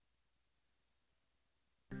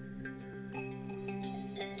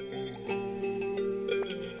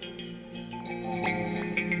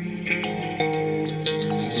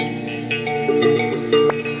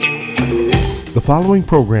The following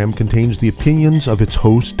program contains the opinions of its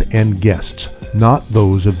host and guests, not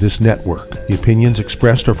those of this network. The opinions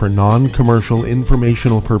expressed are for non-commercial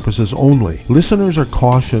informational purposes only. Listeners are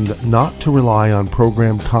cautioned not to rely on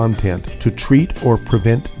program content to treat or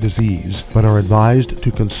prevent disease, but are advised to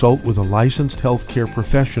consult with a licensed healthcare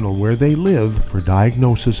professional where they live for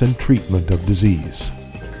diagnosis and treatment of disease.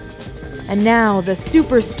 And now, the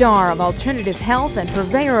superstar of alternative health and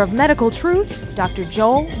purveyor of medical truth, Dr.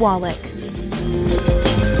 Joel Wallach.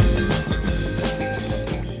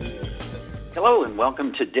 Hello and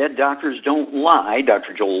welcome to Dead Doctors Don't Lie.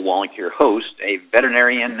 Dr. Joel Wallach, your host, a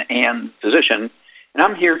veterinarian and physician. And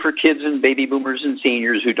I'm here for kids and baby boomers and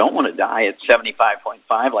seniors who don't want to die at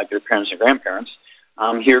 75.5 like their parents and grandparents.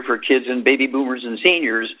 I'm here for kids and baby boomers and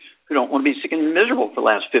seniors who don't want to be sick and miserable for the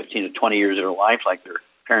last 15 to 20 years of their life like their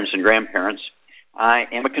parents and grandparents. I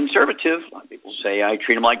am a conservative. A lot of people say I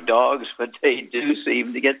treat them like dogs, but they do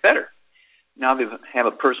seem to get better. Now, if you have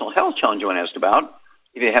a personal health challenge you want to ask about,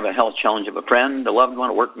 if you have a health challenge of a friend, a loved one,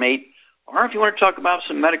 a workmate, or if you want to talk about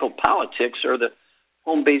some medical politics or the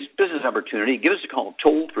home-based business opportunity, give us a call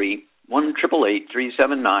toll-free,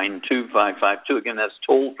 1-888-379-2552. Again, that's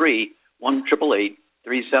toll-free,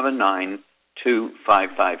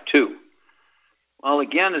 1-888-379-2552. Well,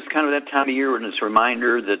 again, it's kind of that time of year when it's a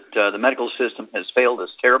reminder that the medical system has failed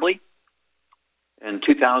us terribly. In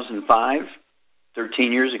 2005,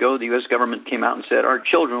 13 years ago, the U.S. government came out and said our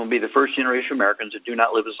children will be the first generation of Americans that do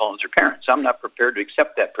not live as long as their parents. I'm not prepared to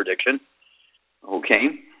accept that prediction.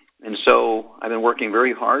 Okay? And so I've been working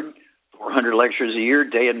very hard, 400 lectures a year,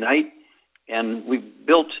 day and night, and we've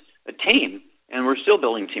built a team, and we're still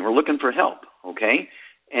building a team. We're looking for help, okay?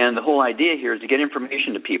 And the whole idea here is to get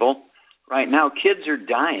information to people. Right now, kids are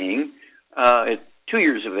dying at 2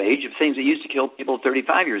 years of age of things that used to kill people at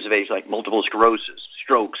 35 years of age, like multiple sclerosis,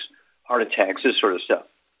 strokes, heart attacks, this sort of stuff,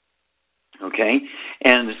 okay?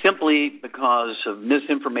 And simply because of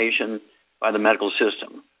misinformation by the medical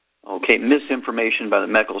system, okay, misinformation by the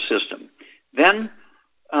medical system. Then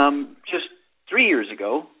just 3 years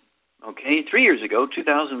ago,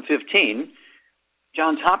 2015,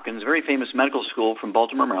 Johns Hopkins, a very famous medical school from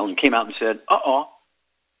Baltimore, Maryland, came out and said,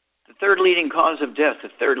 the third leading cause of death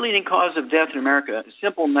in America is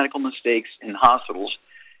simple medical mistakes in hospitals.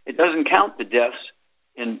 It doesn't count the deaths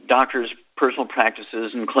in doctors' personal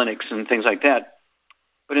practices and clinics and things like that.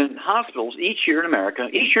 But in hospitals, each year in America,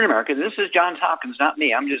 this is Johns Hopkins, not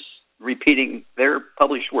me. I'm just repeating their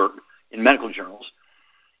published work in medical journals.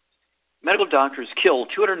 Medical doctors kill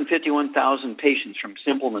 251,000 patients from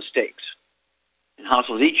simple mistakes in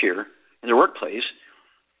hospitals each year in their workplace.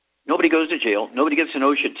 Nobody goes to jail. Nobody gets an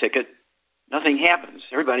OSHA ticket. Nothing happens.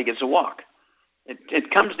 Everybody gets a walk.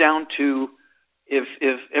 It comes down to if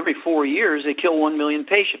every 4 years they kill 1 million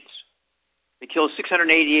patients. They kill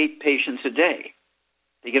 688 patients a day.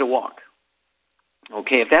 They get a walk.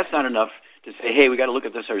 Okay, if that's not enough to say, hey, we got to look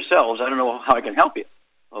at this ourselves, I don't know how I can help you.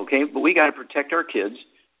 Okay, but we got to protect our kids.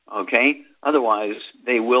 Okay, otherwise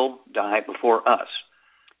they will die before us.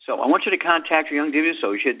 So I want you to contact your young duty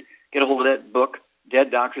associate, get a hold of that book,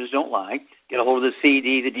 Dead Doctors Don't Lie, get a hold of the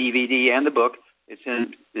CD, the DVD, and the book.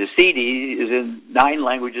 The CD is in 9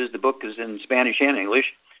 languages. The book is in Spanish and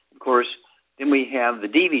English. Of course, then we have the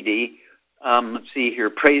DVD. Let's see here,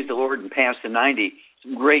 Praise the Lord and Past the 90.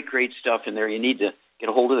 Some great, great stuff in there. You need to get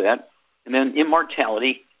a hold of that. And then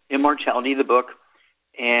Immortality, the book,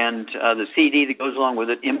 and the CD that goes along with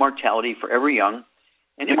it, Immortality Forever Young.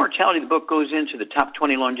 And Immortality, the book, goes into the top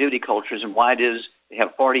 20 longevity cultures and why it is they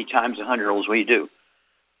have 40 times 100-year-olds we do.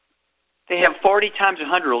 They have 40 times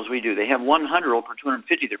 100-year-olds we do. They have 100-year-old per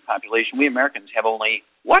 250 of their population. We Americans have only,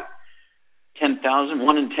 10,000?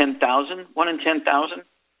 1 in 10,000? 1 in 10,000?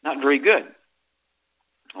 Not very good.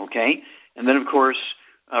 Okay? And then, of course,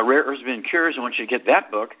 Rare Earths and Cures, I want you to get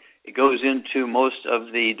that book. It goes into most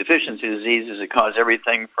of the deficiency diseases that cause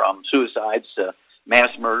everything from suicides to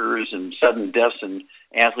mass murders and sudden deaths in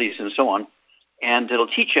athletes and so on. And it'll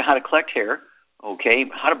teach you how to collect hair, okay,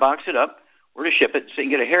 how to box it up, where to ship it, so you can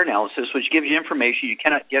get a hair analysis, which gives you information you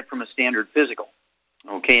cannot get from a standard physical.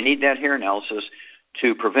 Okay, you need that hair analysis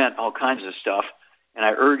to prevent all kinds of stuff, and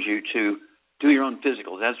I urge you to do your own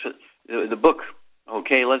physicals. That's what the book,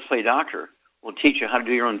 okay, Let's Play Doctor, will teach you how to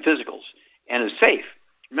do your own physicals, and it's safe.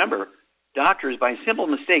 Remember, doctors, by simple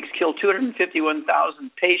mistakes, kill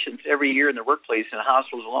 251,000 patients every year in their workplace in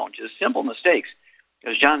hospitals alone. Just simple mistakes.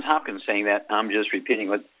 Because Johns Hopkins saying that, I'm just repeating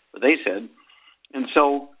what they said. And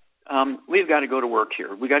so we've got to go to work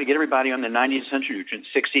here. We've got to get everybody on the 90 essential nutrients,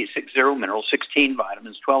 60 minerals, 16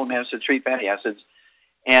 vitamins, 12 amino acids, 3 fatty acids.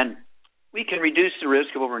 And we can reduce the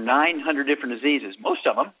risk of over 900 different diseases. Most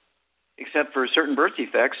of them, except for certain birth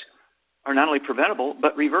defects, are not only preventable,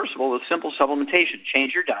 but reversible with simple supplementation.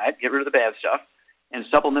 Change your diet, get rid of the bad stuff, and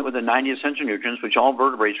supplement with the 90 essential nutrients, which all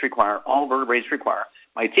vertebrates require.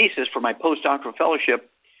 My thesis for my postdoctoral fellowship,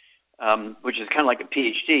 which is kind of like a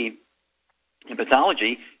PhD in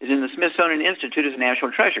pathology, is in the Smithsonian Institute as a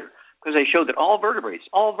national treasure, because I showed that all vertebrates,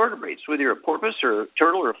 whether you're a porpoise or a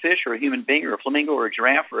turtle or a fish or a human being or a flamingo or a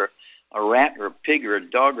giraffe or a rat or a pig or a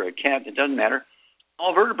dog or a cat, it doesn't matter,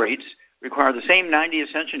 all vertebrates require the same 90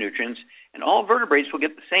 essential nutrients, and all vertebrates will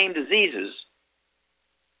get the same diseases,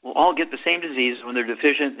 will all get the same disease when they're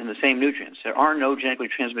deficient in the same nutrients. There are no genetically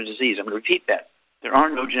transmitted disease. I'm going to repeat that. There are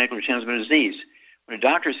no genetically transmitted disease. When a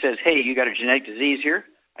doctor says, hey, you got a genetic disease here,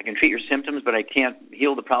 I can treat your symptoms, but I can't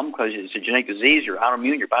heal the problem because it's a genetic disease, you're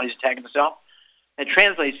autoimmune, your body's attacking itself, that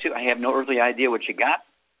translates to, I have no earthly idea what you got,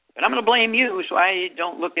 but I'm going to blame you so I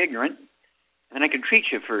don't look ignorant, and I can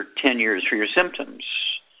treat you for 10 years for your symptoms.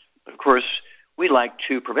 But of course, we like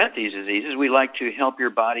to prevent these diseases. We like to help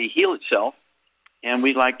your body heal itself, and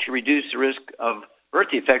we like to reduce the risk of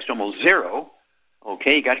birth defects to almost zero.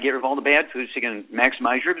 Okay, you got to get rid of all the bad foods so you can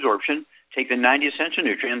maximize your absorption, take the 90 essential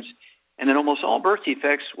nutrients, and then almost all birth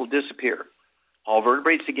defects will disappear. All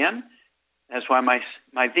vertebrates again. That's why my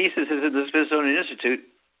thesis is at the Smithsonian Institute.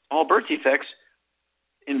 All birth defects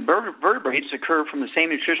in vertebrates occur from the same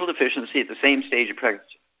nutritional deficiency at the same stage of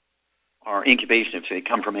pregnancy or incubation if they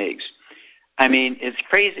come from eggs. I mean, it's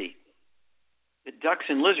crazy. The ducks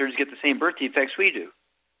and lizards get the same birth defects we do.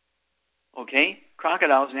 Okay?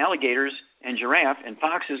 Crocodiles and alligators and giraffe and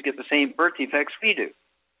foxes get the same birth defects we do.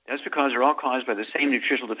 That's because they're all caused by the same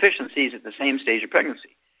nutritional deficiencies at the same stage of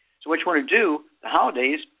pregnancy. So what you want to do,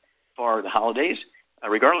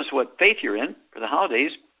 regardless of what faith you're in, for the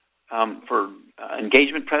holidays, for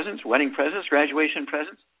engagement presents, wedding presents, graduation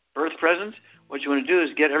presents, birth presents, what you want to do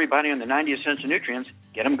is get everybody on the 90 essential nutrients,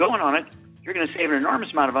 get them going on it. You're going to save an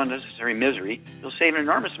enormous amount of unnecessary misery. You'll save an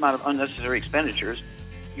enormous amount of unnecessary expenditures.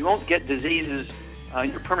 You won't get diseases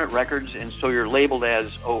in your permanent records, and so you're labeled as,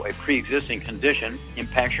 a pre-existing condition,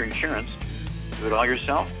 impacts your insurance. Do it all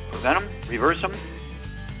yourself, prevent them, reverse them.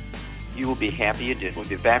 You will be happy you did. We'll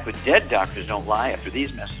be back with Dead Doctors Don't Lie after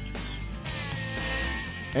these messages.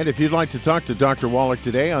 And if you'd like to talk to Dr. Wallach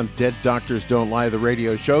today on Dead Doctors Don't Lie, the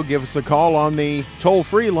radio show, give us a call on the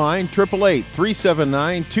toll-free line,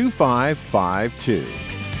 888-379-2552.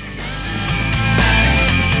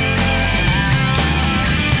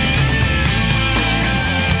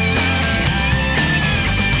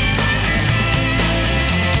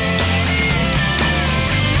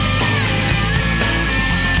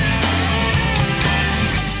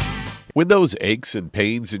 When those aches and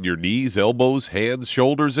pains in your knees, elbows, hands,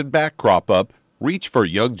 shoulders, and back crop up, reach for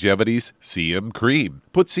Youngevity's CM Cream.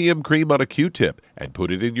 Put CM Cream on a Q-tip and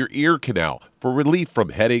put it in your ear canal for relief from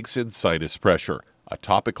headaches and sinus pressure. A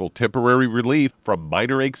topical temporary relief from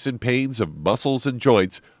minor aches and pains of muscles and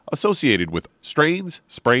joints associated with strains,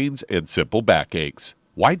 sprains, and simple backaches.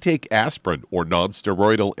 Why take aspirin or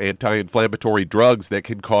non-steroidal anti-inflammatory drugs that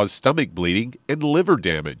can cause stomach bleeding and liver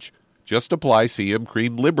damage? Just apply CM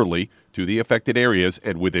Cream liberally to the affected areas,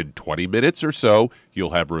 and within 20 minutes or so,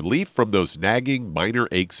 you'll have relief from those nagging minor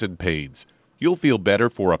aches and pains. You'll feel better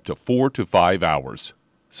for up to 4 to 5 hours.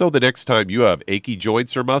 So the next time you have achy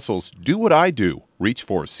joints or muscles, do what I do. Reach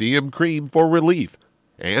for CM Cream for relief.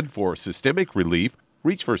 And for systemic relief,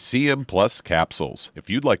 reach for CM Plus capsules. If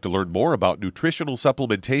you'd like to learn more about nutritional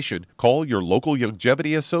supplementation, call your local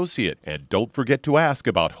Youngevity associate. And don't forget to ask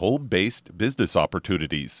about home-based business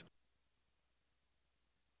opportunities.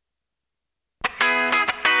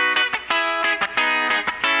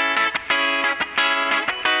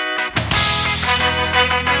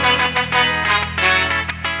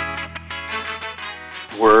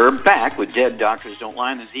 We're back with Dead Doctors Don't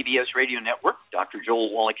Lie on the ZBS Radio Network. Dr.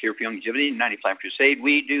 Joel Wallach here for Youngevity 95 Crusade.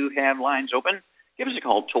 We do have lines open. Give us a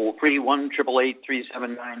call, toll-free,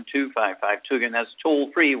 1-888-379-2552. Again, that's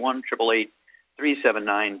toll-free,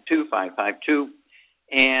 1-888-379-2552.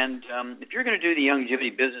 And if you're going to do the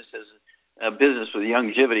Youngevity business with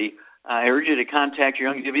Youngevity, I urge you to contact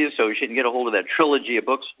your Youngevity associate and get a hold of that trilogy of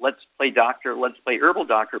books, Let's Play Doctor, Let's Play Herbal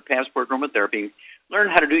Doctor, Passport Aromatherapy. Learn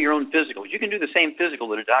how to do your own physicals. You can do the same physical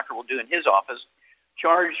that a doctor will do in his office.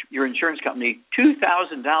 Charge your insurance company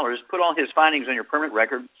 $2,000. Put all his findings on your permanent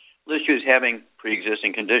record. List you as having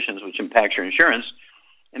pre-existing conditions, which impacts your insurance,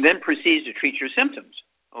 and then proceeds to treat your symptoms.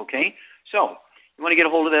 Okay? So you want to get a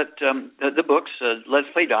hold of that, the books, Let's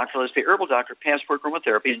Play Doctor, Let's Play Herbal Doctor, Passport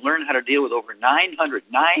Aromatherapy, and learn how to deal with over 900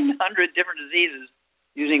 different diseases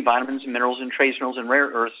using vitamins and minerals and trace minerals and rare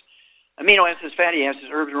earths, amino acids, fatty acids,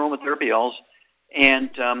 herbs, and aromatherapy. And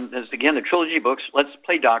there's, again, the trilogy books, Let's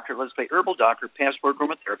Play Doctor, Let's Play Herbal Doctor, Passport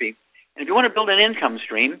Aromatherapy. And if you want to build an income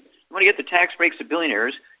stream, you want to get the tax breaks of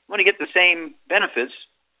billionaires, you want to get the same benefits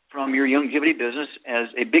from your longevity business as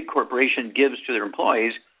a big corporation gives to their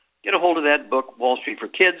employees, get a hold of that book, Wall Street for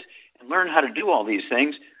Kids, and learn how to do all these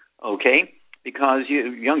things, okay? Because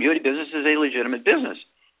longevity business is a legitimate business.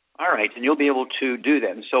 All right, and you'll be able to do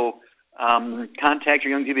that. And so contact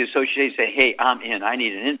your longevity associate, say, hey, I'm in. I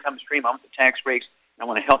need an income stream. I want the tax breaks. I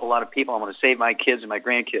want to help a lot of people. I want to save my kids and my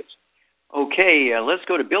grandkids. Okay, let's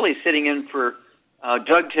go to Billy sitting in for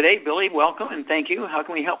Doug today. Billy, welcome and thank you. How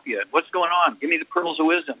can we help you? What's going on? Give me the pearls of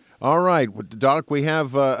wisdom. All right, Doc, we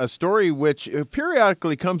have a story which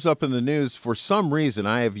periodically comes up in the news for some reason.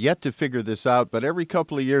 I have yet to figure this out, but every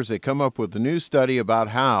couple of years they come up with a new study about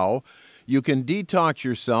how you can detox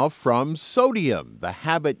yourself from sodium, the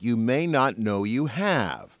habit you may not know you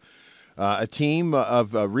have. A team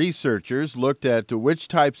of researchers looked at which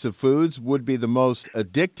types of foods would be the most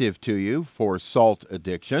addictive to you for salt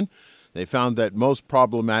addiction. They found that most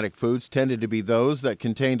problematic foods tended to be those that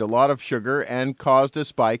contained a lot of sugar and caused a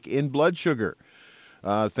spike in blood sugar.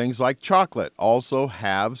 Things like chocolate also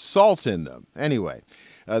have salt in them. Anyway,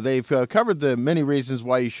 they've covered the many reasons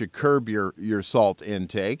why you should curb your salt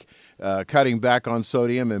intake. Cutting back on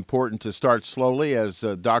sodium, important to start slowly, as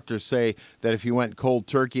doctors say that if you went cold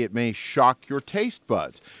turkey, it may shock your taste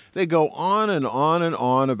buds. They go on and on and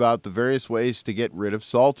on about the various ways to get rid of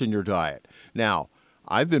salt in your diet. Now,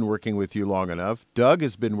 I've been working with you long enough. Doug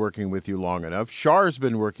has been working with you long enough. Char's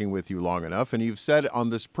been working with you long enough. And you've said on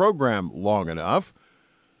this program long enough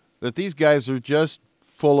that these guys are just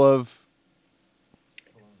full of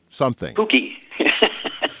something. Kooky.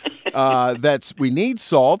 We need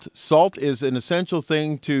salt. Salt is an essential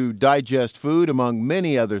thing to digest food, among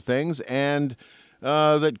many other things, and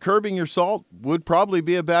that curbing your salt would probably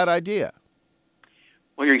be a bad idea.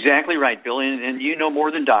 Well, you're exactly right, Bill, and you know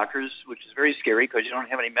more than doctors, which is very scary because you don't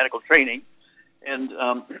have any medical training. And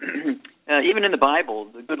even in the Bible,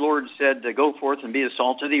 the good Lord said, go forth and be the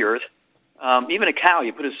salt of the earth. Even a cow,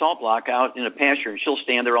 you put a salt block out in a pasture, and she'll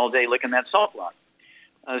stand there all day licking that salt block.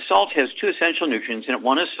 Salt has two essential nutrients in it.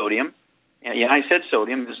 One is sodium. Yeah, I said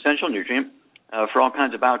sodium, an essential nutrient for all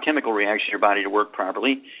kinds of biochemical reactions in your body to work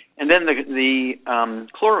properly. And then the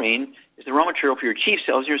chlorine is the raw material for your chief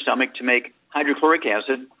cells in your stomach to make hydrochloric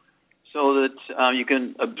acid so that you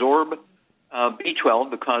can absorb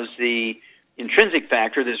B12, because the intrinsic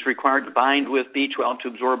factor that's required to bind with B12 to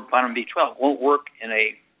absorb vitamin B12 won't work in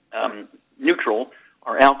a neutral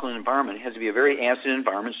or alkaline environment. It has to be a very acid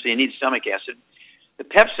environment, so you need stomach acid. The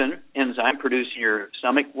pepsin enzyme produced in your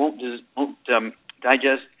stomach won't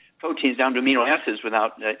digest proteins down to amino acids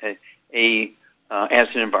without a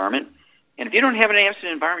acid environment. And if you don't have an acid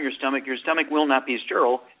environment in your stomach will not be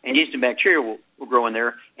sterile, and yeast and bacteria will grow in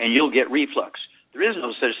there, and you'll get reflux. There is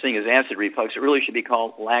no such thing as acid reflux. It really should be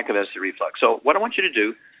called lack of acid reflux. So what I want you to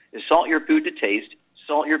do is salt your food to taste,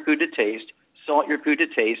 salt your food to taste, salt your food to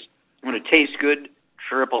taste. When it tastes good,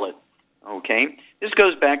 triple it. Okay? This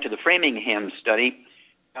goes back to the Framingham study,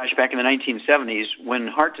 back in the 1970s, when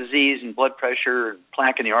heart disease and blood pressure,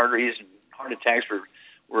 plaque in the arteries, and heart attacks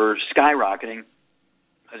were skyrocketing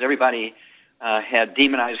because everybody had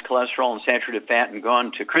demonized cholesterol and saturated fat and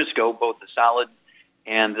gone to Crisco, both the solid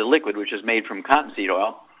and the liquid, which is made from cottonseed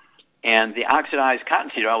oil. And the oxidized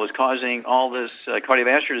cottonseed oil was causing all this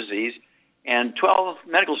cardiovascular disease. And 12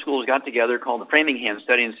 medical schools got together, called the Framingham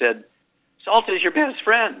study, and said, salt is your best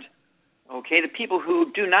friend. Okay, the people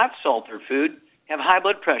who do not salt their food have high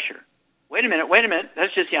blood pressure. Wait a minute.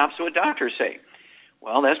 That's just the opposite of what doctors say.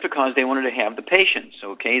 Well, that's because they wanted to have the patience.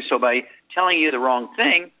 Okay, so by telling you the wrong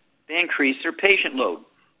thing, they increase their patient load.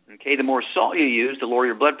 Okay, the more salt you use, the lower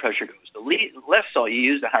your blood pressure goes. The less salt you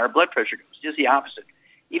use, the higher blood pressure goes. Just the opposite.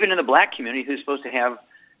 Even in the black community, who's supposed to have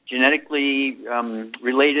genetically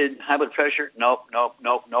related high blood pressure, nope.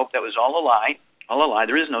 That was all a lie. All a lie.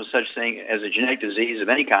 There is no such thing as a genetic disease of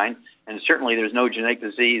any kind, and certainly there's no genetic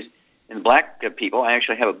disease in black people. I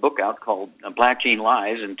actually have a book out called Black Gene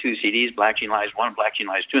Lies, and 2 CDs, Black Gene Lies 1 and Black Gene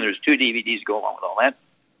Lies 2, and there's 2 DVDs to go along with all that.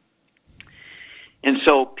 And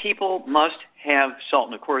so people must have salt.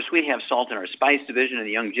 And, of course, we have salt in our spice division in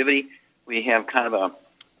the longevity. We have kind of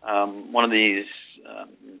a one of these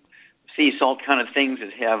sea salt kind of things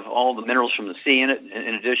that have all the minerals from the sea in it,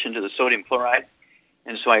 in addition to the sodium chloride.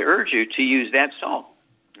 And so I urge you to use that salt,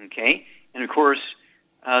 okay? And, of course,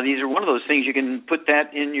 these are one of those things you can put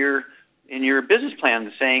that in your business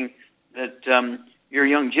plan, saying that your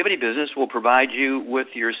longevity business will provide you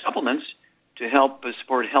with your supplements to help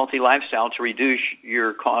support a healthy lifestyle, to reduce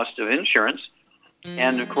your cost of insurance.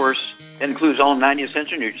 And, of course, that includes all 90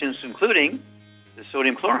 essential nutrients, including the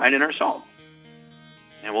sodium chloride in our salt.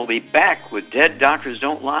 And we'll be back with Dead Doctors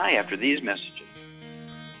Don't Lie after these messages.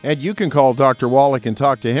 And you can call Dr. Wallach and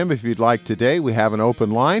talk to him if you'd like today. We have an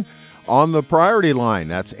open line on the priority line.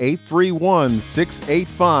 That's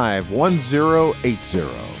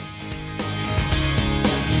 831-685-1080.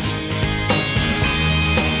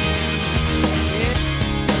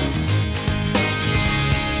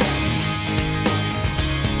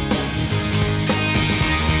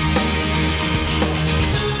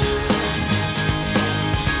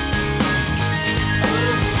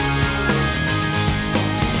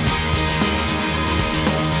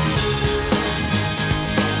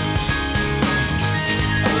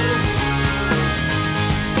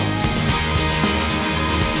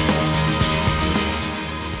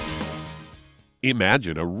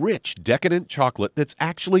 Imagine a rich, decadent chocolate that's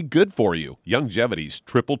actually good for you. Youngevity's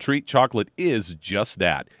Triple Treat chocolate is just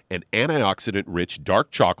that, an antioxidant-rich dark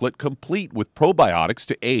chocolate complete with probiotics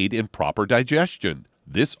to aid in proper digestion.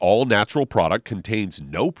 This all-natural product contains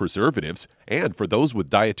no preservatives, and for those with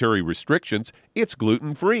dietary restrictions, it's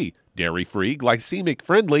gluten-free, dairy-free,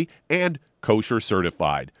 glycemic-friendly, and kosher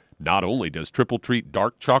certified. Not only does Triple Treat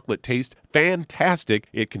dark chocolate taste fantastic,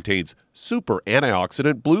 it contains super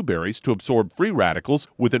antioxidant blueberries to absorb free radicals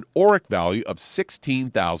with an ORAC value of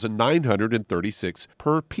 16,936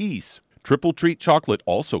 per piece. Triple Treat chocolate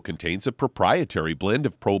also contains a proprietary blend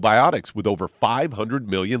of probiotics with over 500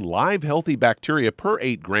 million live healthy bacteria per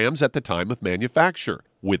 8 grams at the time of manufacture,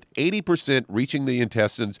 with 80% reaching the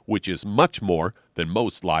intestines, which is much more than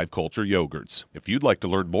most live culture yogurts. If you'd like to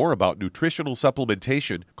learn more about nutritional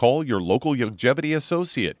supplementation, call your local Youngevity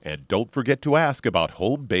associate, and don't forget to ask about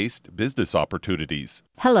home-based business opportunities.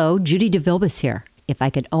 Hello, Judy DeVilbus here. If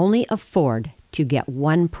I could only afford to get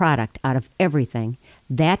one product out of everything,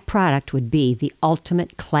 that product would be the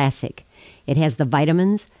Ultimate Classic. It has the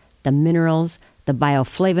vitamins, the minerals, the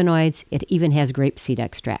bioflavonoids. It even has grapeseed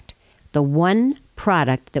extract. The one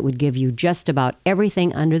product that would give you just about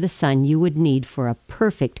everything under the sun you would need for a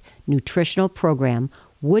perfect nutritional program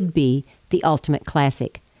would be the Ultimate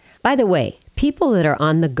Classic. By the way, people that are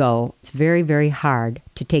on the go, it's very, very hard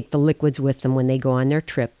to take the liquids with them when they go on their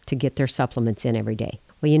trip to get their supplements in every day.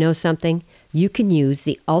 Well, you know something? You can use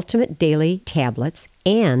the Ultimate Daily tablets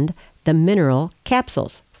and the mineral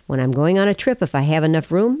capsules. When I'm going on a trip, if I have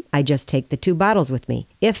enough room, I just take the 2 bottles with me.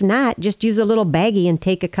 If not, just use a little baggie and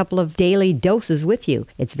take a couple of daily doses with you.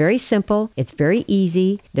 It's very simple. It's very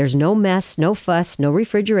easy. There's no mess, no fuss, no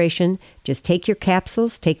refrigeration. Just take your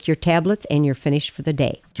capsules, take your tablets, and you're finished for the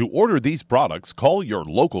day. To order these products, call your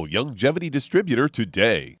local Youngevity distributor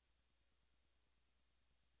today.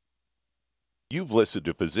 You've listened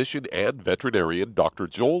to physician and veterinarian Dr.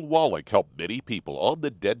 Joel Wallach help many people on the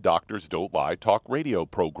Dead Doctors Don't Lie talk radio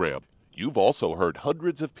program. You've also heard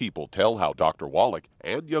hundreds of people tell how Dr. Wallach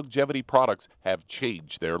and Youngevity products have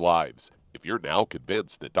changed their lives. If you're now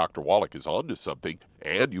convinced that Dr. Wallach is onto something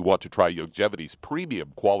and you want to try Youngevity's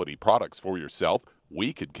premium quality products for yourself,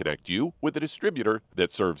 we can connect you with a distributor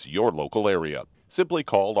that serves your local area. Simply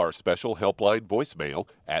call our special helpline voicemail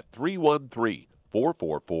at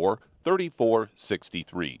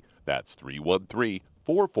 313-444-3463. That's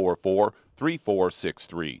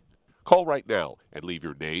 313-444-3463. Call right now and leave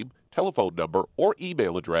your name, telephone number, or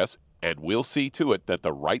email address, and we'll see to it that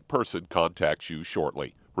the right person contacts you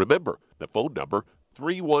shortly. Remember, the phone number,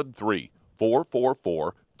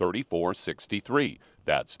 313-444-3463.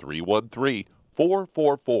 That's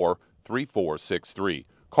 313-444-3463.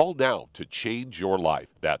 Call now to change your life.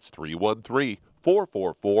 That's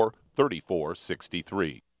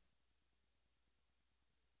 313-444-3463.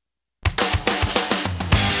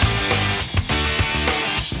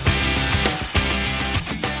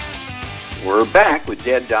 We're back with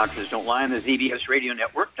Dead Doctors Don't Lie on the ZBS Radio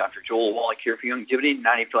Network. Dr. Joel Wallach here for Youngevity,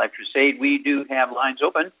 90 for Life Crusade. We do have lines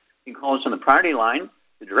open. You can call us on the priority line,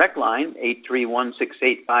 the direct line,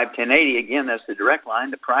 831-685-1080. Again, that's the direct line.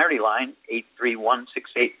 The priority line,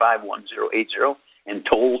 831-685-1080. And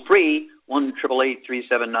toll-free,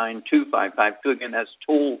 1-888-379-2552. Again, that's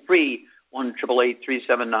toll-free,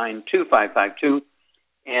 1-888-379-2552.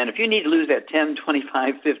 And if you need to lose that 10,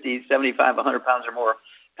 25, 50, 75, 100 pounds or more,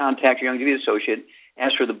 contact your Youngevity associate.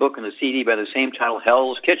 Ask for the book and the CD by the same title,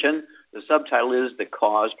 Hell's Kitchen. The subtitle is The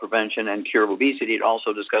Cause, Prevention, and Cure of Obesity. It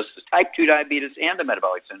also discusses type 2 diabetes and the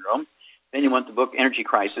metabolic syndrome. Then you want the book, Energy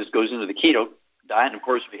Crisis, goes into the keto diet. And, of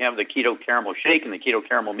course, if you have the keto caramel shake and the keto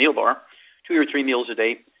caramel meal bar, 2 or 3 meals a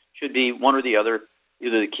day should be one or the other,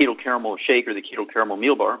 either the keto caramel shake or the keto caramel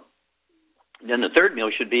meal bar. Then the third meal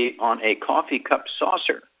should be on a coffee cup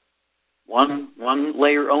saucer, one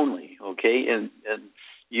layer only, okay? And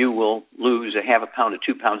you will lose a half a pound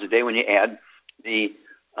to 2 pounds a day when you add the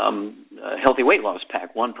a healthy weight loss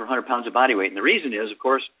pack, 1 per 100 pounds of body weight. And the reason is, of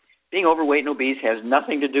course, being overweight and obese has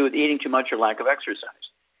nothing to do with eating too much or lack of exercise.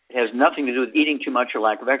 It has nothing to do with eating too much or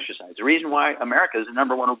lack of exercise. The reason why America is the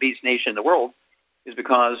number one obese nation in the world is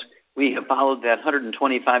because we have followed that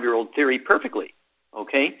 125-year-old theory perfectly,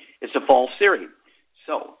 okay? It's a false theory.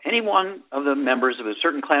 So any one of the members of a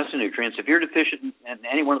certain class of nutrients, if you're deficient in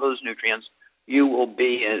any one of those nutrients, you will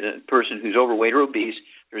be a person who's overweight or obese.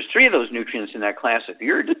 There's 3 of those nutrients in that class. If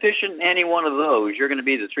you're deficient in any one of those, you're going to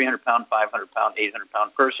be the 300-pound, 500-pound,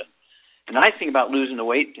 800-pound person. The nice thing about losing the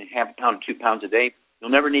weight to half a pound, 2 pounds a day, you'll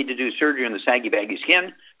never need to do surgery on the saggy, baggy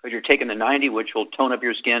skin because you're taking the 90, which will tone up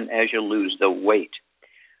your skin as you lose the weight.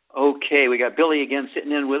 Okay, we got Billy again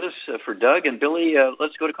sitting in with us for Doug. And Billy,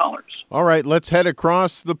 let's go to callers. All right, let's head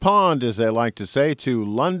across the pond, as they like to say, to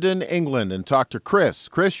London, England, and talk to Chris.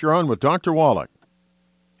 Chris, you're on with Dr. Wallach.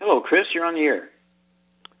 Hello, Chris. You're on the air.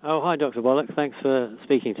 Oh, hi, Dr. Wallach. Thanks for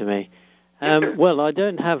speaking to me. Yes, sir. Well, I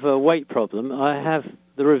don't have a weight problem. I have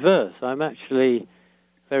the reverse. I'm actually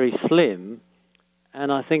very slim,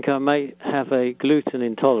 and I think I may have a gluten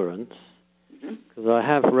intolerance because I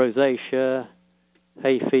have rosacea,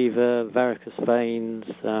 hay fever, varicose veins,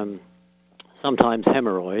 sometimes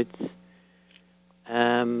hemorrhoids,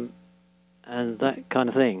 and that kind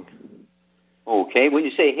of thing. Okay, when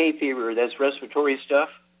you say hay fever, that's respiratory stuff?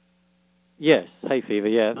 Yes, hay fever,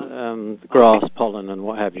 yeah, grass, pollen, and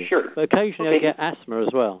what have you. Sure. But occasionally Okay. I get asthma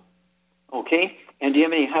as well. Okay, and do you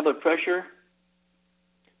have any high blood pressure?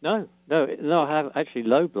 No, I have actually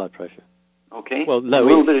low blood pressure. Okay. Well, A low.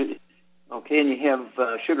 little bit. Okay, and you have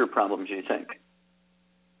sugar problems, you think?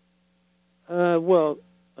 Well,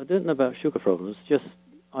 I don't know about sugar problems. Just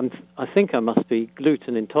I think I must be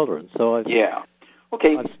gluten intolerant. So I've Yeah.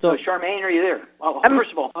 Okay. I've So, stopped. Charmaine, are you there? Well,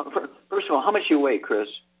 first of all, how much do you weigh, Chris?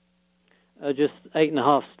 Just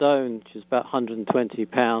 8.5 stone, which is about 120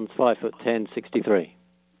 pounds, 5'10", 63.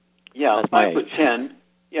 Yeah, That's my 5'10".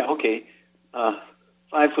 Yeah. Okay.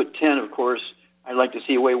 5'10", of course. I'd like to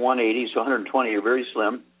see you weigh 180, so 120. You're very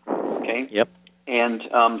slim. Okay. Yep. And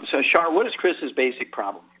so, Char, what is Chris's basic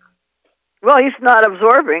problem? Well, he's not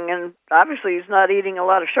absorbing, and obviously he's not eating a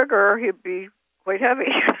lot of sugar. He'd be quite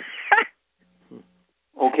heavy.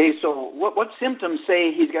 Okay, so what symptoms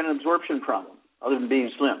say he's got an absorption problem other than being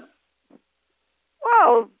slim?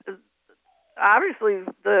 Well, obviously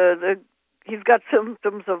he's got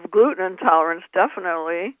symptoms of gluten intolerance,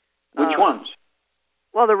 definitely. Which ones?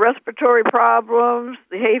 Well, the respiratory problems,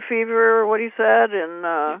 the hay fever, what he said,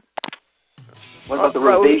 and What about the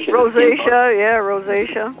rosacea? Rosacea, yeah,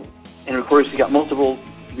 rosacea. And of course, he's got multiple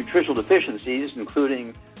nutritional deficiencies,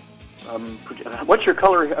 including what's your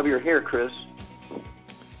color of your hair, Chris?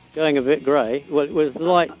 Going a bit grey. Well, it was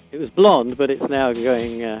blonde, but it's now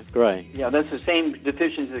going grey. Yeah, that's the same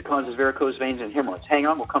deficiency that causes varicose veins and hemorrhoids. Hang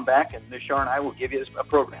on, we'll come back, and Ms. Shar and I will give you a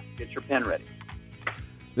program. Get your pen ready.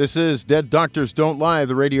 This is Dead Doctors Don't Lie,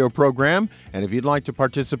 the radio program. And if you'd like to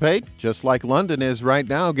participate, just like London is right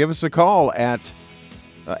now, give us a call at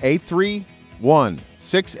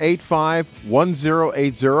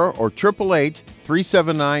 831-685-1080 or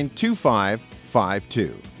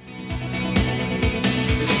 888-379-2552.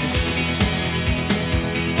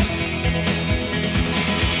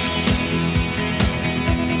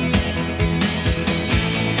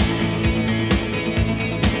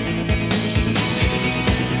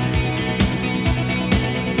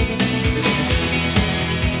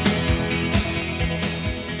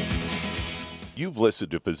 You've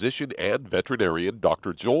listened to physician and veterinarian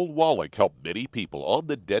Dr. Joel Wallach help many people on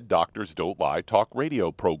the Dead Doctors Don't Lie talk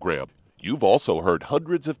radio program. You've also heard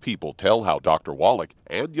hundreds of people tell how Dr. Wallach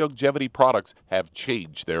and Youngevity products have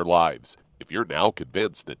changed their lives. If you're now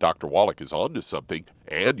convinced that Dr. Wallach is onto something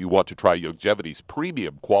and you want to try Youngevity's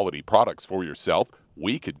premium quality products for yourself,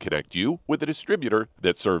 we can connect you with a distributor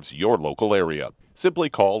that serves your local area. Simply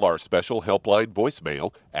call our special helpline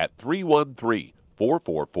voicemail at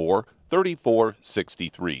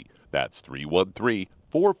 313-444-3463. That's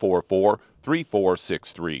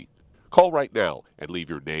 313-444-3463. Call right now and leave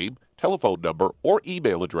your name, telephone number, or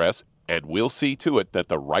email address, and we'll see to it that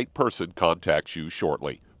the right person contacts you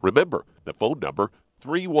shortly. Remember, the phone number,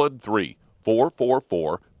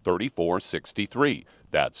 313-444-3463.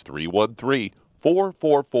 That's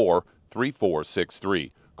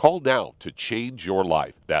 313-444-3463. Call now to change your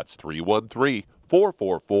life. That's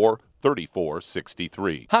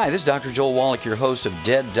 313-444-3463. Hi, this is Dr. Joel Wallach, your host of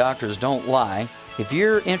Dead Doctors Don't Lie. If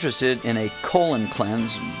you're interested in a colon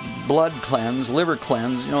cleanse, blood cleanse, liver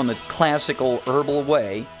cleanse, in the classical herbal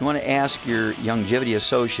way, you want to ask your Youngevity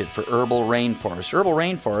associate for Herbal Rainforest. Herbal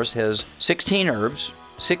Rainforest has 16 herbs,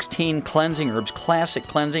 16 cleansing herbs, classic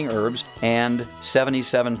cleansing herbs, and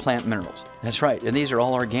 77 plant minerals. That's right, and these are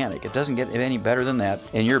all organic. It doesn't get any better than that.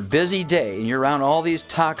 In your busy day, and you're around all these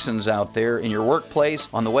toxins out there in your workplace,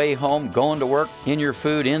 on the way home, going to work, in your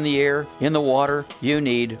food, in the air, in the water, you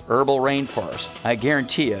need Herbal Rainforest. I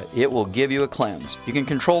guarantee you, it will give you a cleanse. You can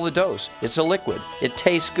control the dose. It's a liquid. It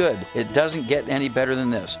tastes good. It doesn't get any better than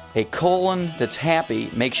this. A colon that's happy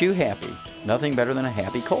makes you happy. Nothing better than a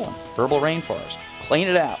happy colon. Herbal Rainforest. Clean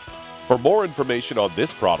it out. For more information on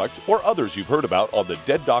this product or others you've heard about on the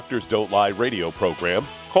Dead Doctors Don't Lie radio program,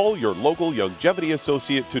 call your local Youngevity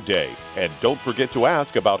associate today. And don't forget to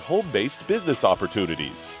ask about home-based business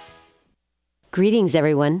opportunities. Greetings,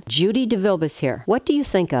 everyone. Judy DeVilbus here. What do you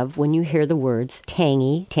think of when you hear the words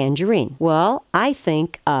tangy tangerine? Well, I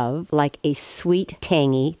think of like a sweet,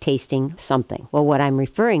 tangy tasting something. Well, what I'm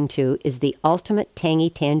referring to is the Ultimate Tangy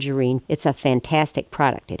Tangerine. It's a fantastic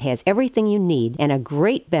product. It has everything you need, and a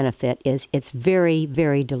great benefit is it's very,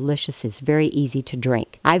 very delicious. It's very easy to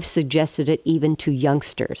drink. I've suggested it even to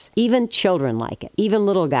youngsters. Even children like it. Even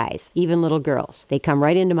little guys. Even little girls. They come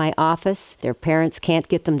right into my office. Their parents can't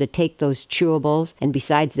get them to take those chewables. And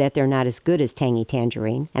besides that, they're not as good as Tangy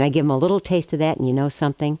Tangerine. And I give them a little taste of that, and you know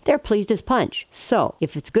something? They're pleased as punch. So,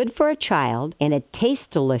 if it's good for a child and it tastes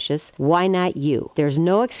delicious, why not you? There's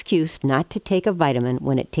no excuse not to take a vitamin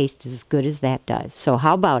when it tastes as good as that does. So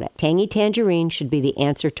how about it? Tangy Tangerine should be the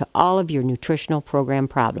answer to all of your nutritional program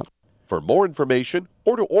problems. For more information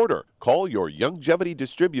or to order, call your Youngevity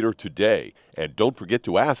distributor today. And don't forget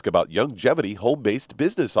to ask about Youngevity home-based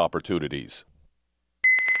business opportunities.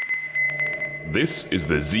 This is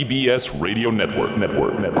the ZBS Radio Network.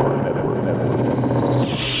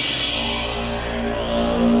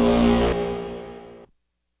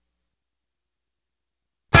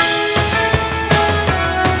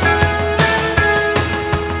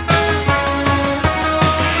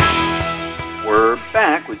 We're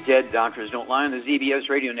back with Dead Doctors Don't Lie on the ZBS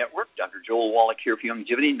Radio Network. Dr. Joel Wallach here for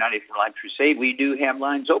Youngevity, 94 Life Crusade. We do have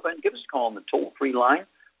lines open. Give us a call on the toll-free line.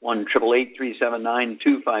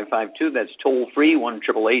 1-888-379-2552. That's toll-free,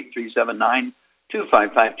 1-888-379-2552,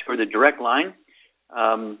 or the direct line.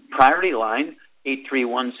 Priority line,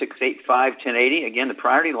 831-685-1080. Again, the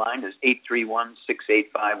priority line is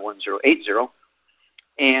 831-685-1080.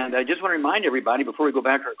 And I just want to remind everybody, before we go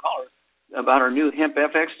back to our caller, about our new Hemp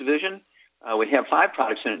FX division. We have 5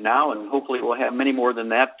 products in it now, and hopefully we'll have many more than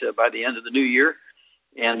that by the end of the new year.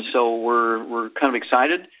 And so we're kind of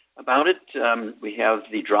excited about it. We have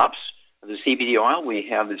the drops of the CBD oil. We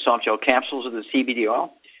have the soft gel capsules of the CBD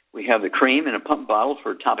oil. We have the cream in a pump bottle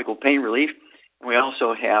for topical pain relief. And we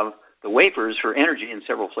also have the wafers for energy in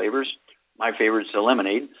several flavors. My favorite is the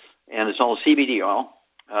lemonade. And it's all CBD oil,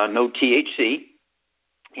 no THC.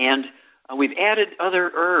 And we've added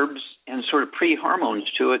other herbs and sort of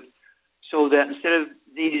pre-hormones to it so that instead of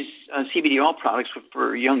these CBD oil products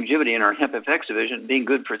for Youngevity in our Hemp FX division being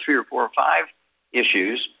good for 3 or 4 or 5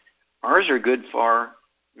 issues, ours are good for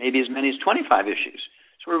maybe as many as 25 issues.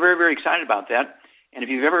 So we're very, very excited about that. And if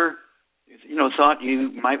you've ever, thought you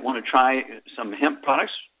might want to try some hemp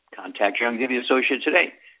products, contact your Youngevity associate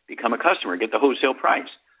today. Become a customer. Get the wholesale price.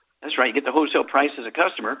 That's right. Get the wholesale price as a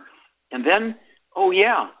customer. And then,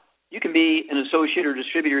 you can be an associate or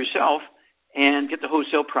distributor yourself and get the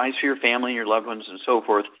wholesale price for your family and your loved ones and so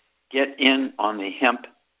forth. Get in on the Hemp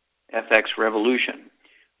FX revolution.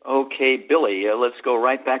 Okay, Billy, let's go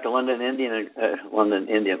right back to London,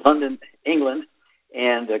 England.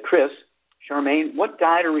 And Chris, Charmaine, what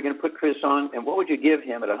diet are we going to put Chris on, and what would you give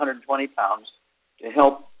him at 120 pounds to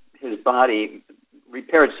help his body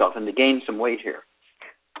repair itself and to gain some weight here?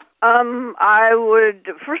 I would,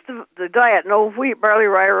 first of the diet, no wheat, barley,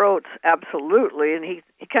 rye, or oats, absolutely, and he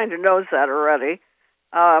kind of knows that already.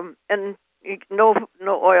 And no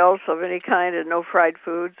oils of any kind and no fried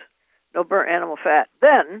foods. No burnt animal fat.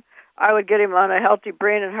 Then I would get him on a healthy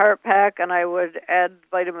brain and heart pack, and I would add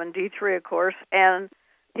vitamin D3, of course, and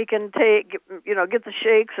he can get the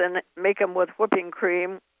shakes and make them with whipping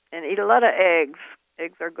cream and eat a lot of eggs.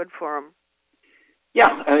 Eggs are good for him.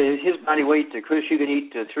 Yeah, his body weight, Chris, you can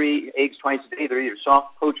eat 3 eggs twice a day. They're either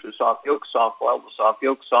soft poached with soft yolk, soft boiled with soft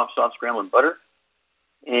yolk, soft scrambled butter.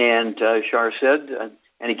 And Char said,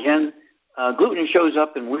 and again, gluten shows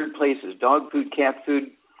up in weird places. Dog food, cat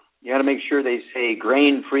food. You got to make sure they say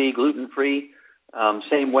grain-free, gluten-free.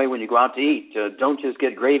 Same way when you go out to eat. Don't just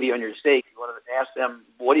get gravy on your steak. You want to ask them,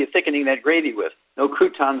 what are you thickening that gravy with? No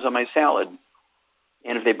croutons on my salad.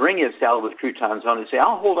 And if they bring you a salad with croutons on it, say,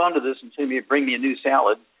 I'll hold on to this until you bring me a new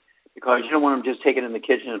salad, because you don't want them just taking it in the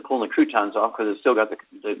kitchen and pulling the croutons off because it's still got the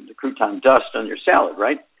crouton dust on your salad,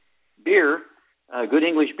 right? Beer, good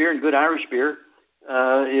English beer and good Irish beer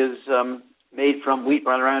is made from wheat,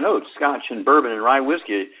 barley, rye, and oats. Scotch and bourbon and rye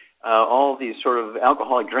whiskey, all these sort of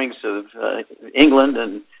alcoholic drinks of England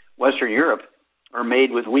and Western Europe are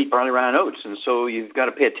made with wheat, barley, rye, and oats. And so you've got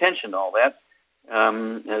to pay attention to all that.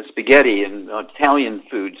 Spaghetti and Italian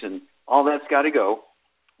foods and all that's got to go.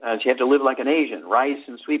 So you have to live like an Asian. Rice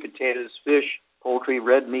and sweet potatoes, fish, poultry,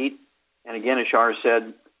 red meat, and again, as Shar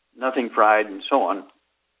said, nothing fried and so on.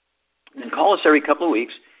 And call us every couple of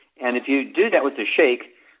weeks. And if you do that with the shake,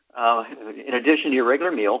 in addition to your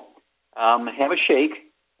regular meal, have a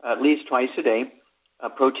shake at least twice a day, a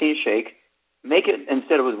protein shake. Make it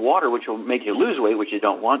instead of with water, which will make you lose weight, which you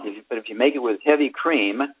don't want. But if you make it with heavy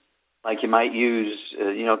cream, like you might use,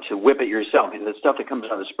 to whip it yourself, the stuff that comes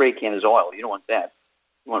out of the spray can is oil. You don't want that.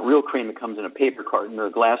 You want real cream that comes in a paper carton or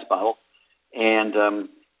a glass bottle. And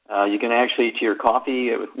you can actually, to your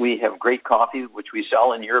coffee, we have great coffee, which we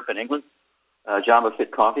sell in Europe and England, Java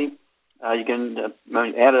Fit coffee. You can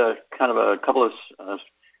add a couple of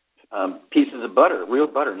pieces of butter, real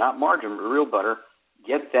butter, not margarine, but real butter.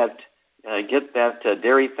 Get that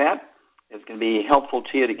dairy fat. It's going to be helpful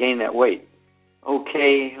to you to gain that weight.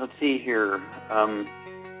 Okay, let's see here.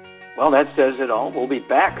 Well, that says it all. We'll be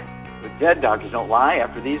back with Dead Doctors Don't Lie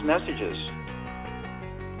after these messages.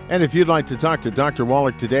 And if you'd like to talk to Dr.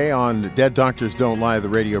 Wallach today on Dead Doctors Don't Lie, the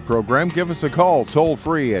radio program, give us a call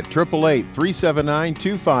toll-free at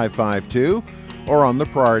 888-379-2552 or on the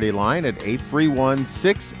priority line at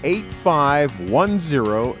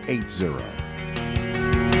 831-685-1080.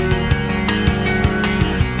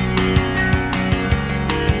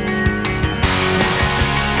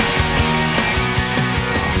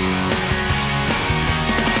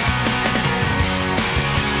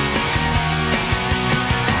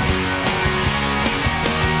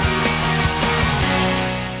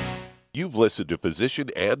 You've listened to physician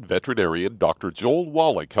and veterinarian Dr. Joel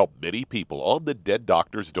Wallach help many people on the Dead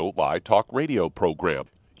Doctors Don't Lie talk radio program.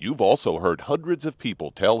 You've also heard hundreds of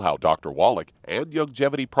people tell how Dr. Wallach and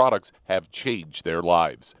Youngevity products have changed their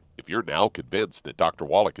lives. If you're now convinced that Dr.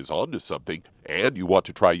 Wallach is onto something and you want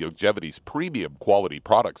to try Youngevity's premium quality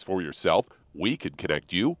products for yourself, we can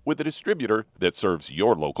connect you with a distributor that serves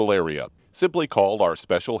your local area. Simply call our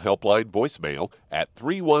special helpline voicemail at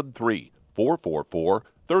 313-444-3463.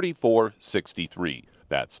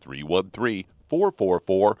 That's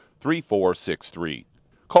 313-444-3463.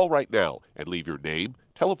 Call right now and leave your name,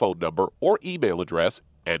 telephone number, or email address,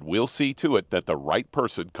 and we'll see to it that the right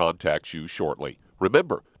person contacts you shortly.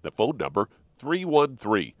 Remember, the phone number,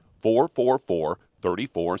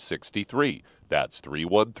 313-444-3463. That's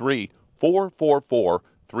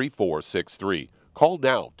 313-444-3463. Call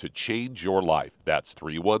now to change your life. That's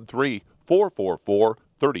 313-444-3463.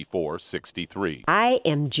 3463. I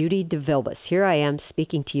am Judy DeVilbus. Here I am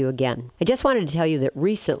speaking to you again. I just wanted to tell you that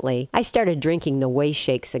recently I started drinking the Whey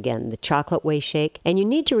Shakes again, the chocolate Whey Shake. And you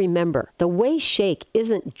need to remember, the Whey Shake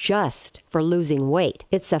isn't just for losing weight.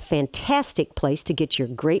 It's a fantastic place to get your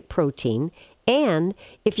great protein. And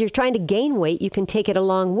if you're trying to gain weight, you can take it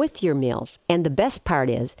along with your meals. And the best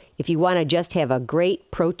part is, if you want to just have a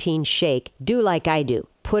great protein shake, do like I do.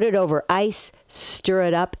 Put it over ice, stir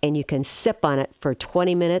it up, and you can sip on it for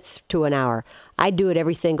 20 minutes to an hour. I do it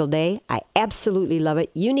every single day. I absolutely love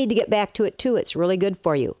it. You need to get back to it too. It's really good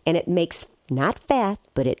for you. And it makes not fat,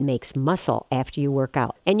 but it makes muscle after you work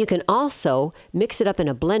out. And you can also mix it up in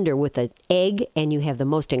a blender with an egg, and you have the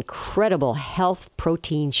most incredible health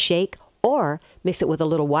protein shake. Or mix it with a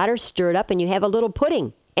little water, stir it up, and you have a little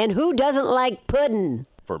pudding. And who doesn't like pudding?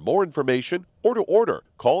 For more information or to order,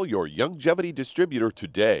 call your Youngevity distributor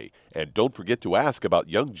today. And don't forget to ask about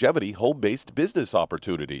Youngevity home-based business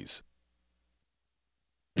opportunities.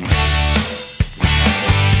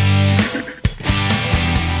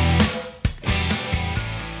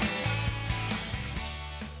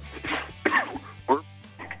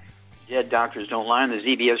 Dead Doctors Don't Lie on the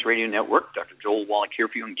ZBS Radio Network. Dr. Joel Wallach here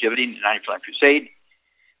for Youngevity and the 95 Crusade.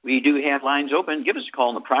 We do have lines open. Give us a call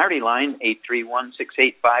on the priority line,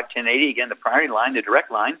 831-685-1080. Again, the priority line, the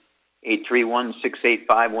direct line,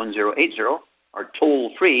 831-685-1080. Our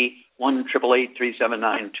toll-free,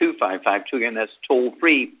 1-888-379-2552. Again, that's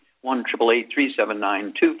toll-free,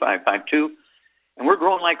 1-888-379-2552. And we're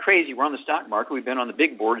growing like crazy. We're on the stock market. We've been on the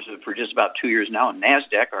big boards for just about 2 years now. On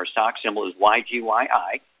NASDAQ, our stock symbol is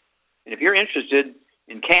YGYI. And if you're interested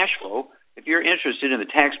in cash flow, if you're interested in the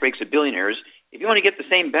tax breaks of billionaires, if you want to get the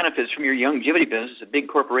same benefits from your Youngevity business that big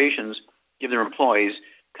corporations give their employees,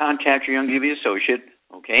 contact your Youngevity associate,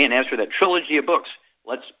 okay, and ask for that trilogy of books.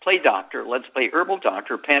 Let's Play Doctor, Let's Play Herbal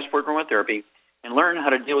Doctor, Passport Aromatherapy, and learn how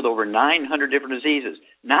to deal with over 900 different diseases.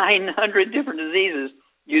 900 different diseases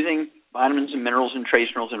using vitamins and minerals and trace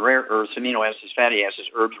minerals and rare earths, amino acids, fatty acids,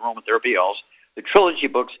 herbs, aromatherapy oils. The trilogy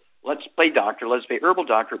books, Let's Play Doctor, Let's Play Herbal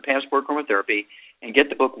Doctor, Passport Aromatherapy, and get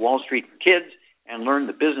the book Wall Street for Kids and learn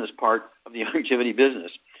the business part of the longevity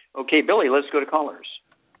business. Okay, Billy, let's go to callers.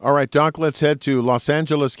 All right, Doc, let's head to Los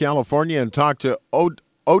Angeles, California, and talk to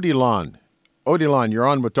Odilon. Odilon, you're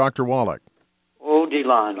on with Dr. Wallach.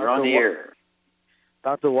 Odilon, you're on the air.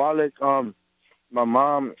 Dr. Wallach, my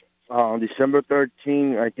mom, on December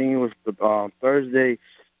 13th, I think it was the Thursday,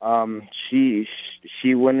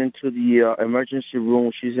 she went into the emergency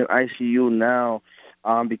room. She's in ICU now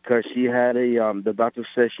because she had the doctor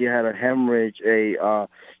said she had a hemorrhage,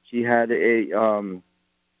 she had a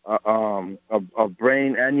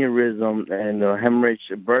brain aneurysm and a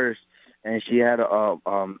hemorrhage burst, and she had a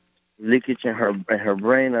leakage in her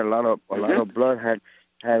brain. A lot of blood had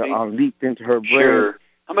leaked into her brain. Sure.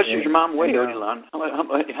 How much does your mom weigh, Odilon?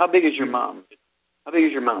 How big is your mom? How big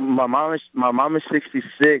is your mom? My mom is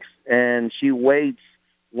 66, and she weighs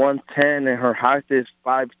 110, and her height is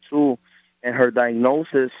 5'2", and her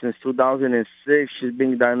diagnosis since 2006, she's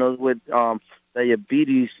been diagnosed with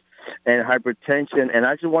diabetes and hypertension. And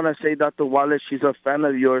I just want to say, Dr. Wallace, she's a fan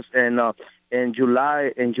of yours. And in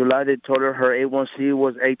July, they told her A1C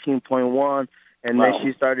was 18.1, and Wow. then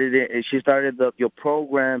she started your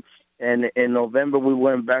program. And in November, we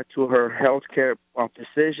went back to her healthcare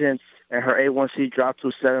physician, and her A1C dropped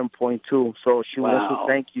to 7.2. So she wants to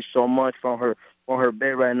thank you so much from her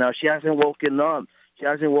bed right now. She hasn't woken up. She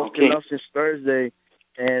hasn't woken up since Thursday.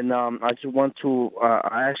 And I just want to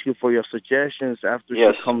ask you for your suggestions after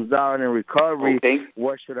she comes out in recovery. Okay.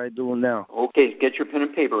 What should I do now? Okay, get your pen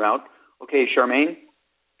and paper out. Okay, Charmaine?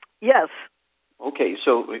 Yes. Okay,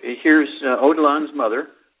 so here's Odilon's mother.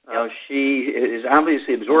 She is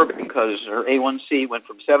obviously absorbing because her A1C went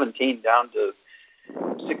from 17 down to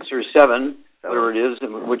 6 or 7, whatever it is,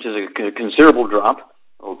 which is a considerable drop.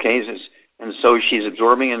 Okay, and so she's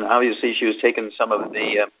absorbing, and obviously she was taking some of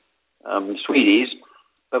the sweeties.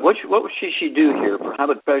 But what should she do here? For high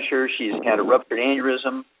blood pressure, she's had a ruptured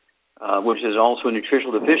aneurysm, which is also a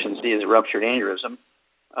nutritional deficiency, is a ruptured aneurysm.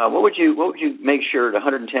 What would you make sure at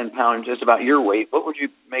 110 pounds, just about your weight, what would you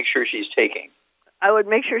make sure she's taking? I would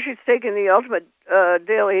make sure she's taking the Ultimate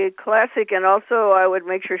Daily Classic, and also I would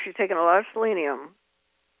make sure she's taking a lot of selenium.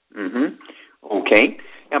 Mm-hmm. Okay.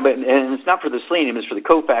 Yeah, and it's not for the selenium, it's for the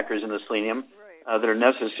cofactors in the selenium that are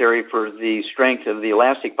necessary for the strength of the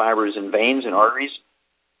elastic fibers in veins and arteries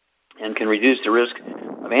and can reduce the risk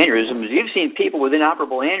of aneurysms. You've seen people with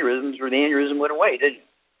inoperable aneurysms where the aneurysm went away, didn't you?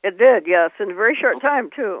 It did, yes, in a very short time,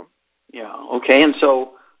 too. Yeah, okay, and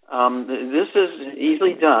so this is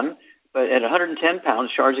easily done, but at 110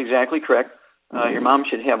 pounds, Char's exactly correct. Your mom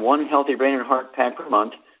should have one healthy brain and heart pack per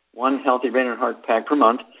month,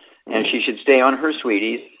 and she should stay on her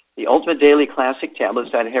sweeties. The Ultimate Daily Classic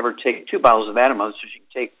tablets, I'd have her take 2 bottles of that a month, so she can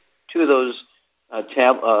take 2 of those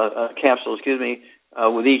capsules,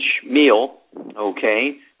 with each meal,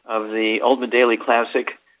 okay, of the Ultimate Daily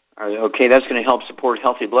Classic. Okay, that's going to help support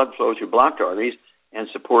healthy blood flow through blocked arteries and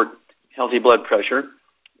support healthy blood pressure.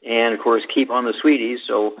 And, of course, keep on the sweeties,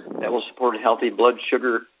 so that will support healthy blood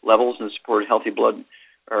sugar levels and support healthy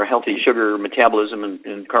sugar metabolism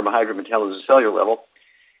and carbohydrate metabolism at the cellular level.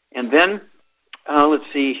 And then, let's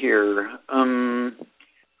see here.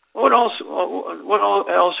 What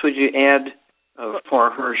else would you add for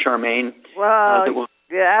her, Charmaine? Well,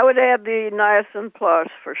 I would add the Niacin Plus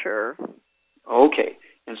for sure. Okay.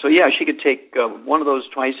 And so, yeah, she could take one of those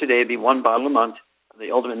twice a day. It'd be 1 bottle a month of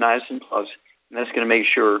the Ultimate Niacin Plus. And that's going to make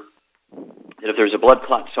sure that if there's a blood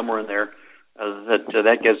clot somewhere in there,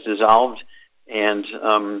 that gets dissolved. And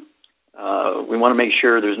we want to make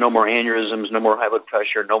sure there's no more aneurysms, no more high blood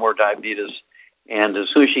pressure, no more diabetes. And as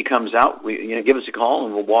soon as she comes out, give us a call,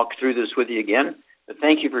 and we'll walk through this with you again. But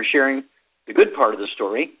thank you for sharing the good part of the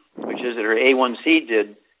story, which is that her A1C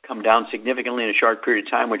did come down significantly in a short period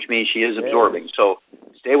of time, which means she is absorbing. So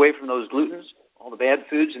stay away from those glutens, all the bad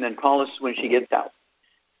foods, and then call us when she gets out.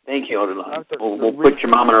 Thank you, Odilon. We'll put your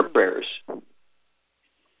mom in our prayers.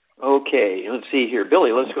 Okay, let's see here.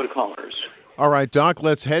 Billy, let's go to callers. All right, Doc,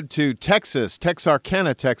 let's head to Texas,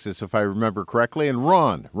 Texarkana, Texas, if I remember correctly. And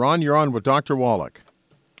Ron, you're on with Dr. Wallach.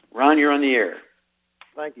 Ron, you're on the air.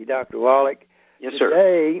 Thank you, Dr. Wallach. Yes, sir.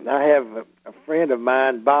 Today, I have a friend of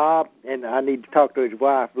mine, Bob, and I need to talk to his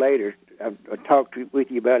wife later. I'll talk with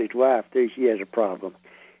you about his wife, too. She has a problem.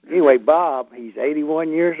 Anyway, Bob, he's 81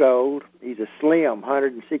 years old. He's a slim,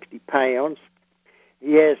 160 pounds.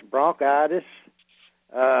 He has bronchitis,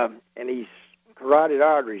 and his carotid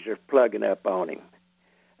arteries are plugging up on him.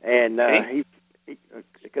 And he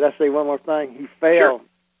could I say one more thing? He fell. Sure.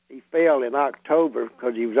 He fell in October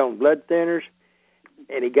because he was on blood thinners,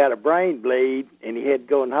 and he got a brain bleed, and he had to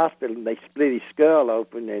go in the hospital, and they split his skull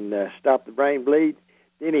open and stopped the brain bleed.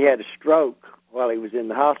 Then he had a stroke while he was in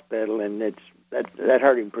the hospital, and that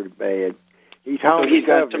hurt him pretty bad. He's home. So he's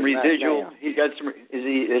got some recovering residual. right now. He's got some. Is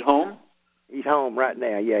he at home? He's home right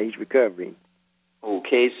now. Yeah, he's recovering.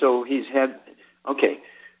 Okay, so he's had. Okay,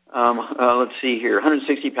 let's see here.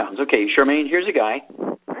 160 pounds. Okay, Charmaine. Here's a guy.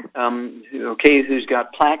 Who's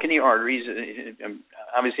got plaque in the arteries,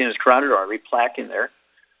 obviously in his carotid artery, plaque in there.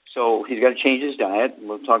 So he's got to change his diet.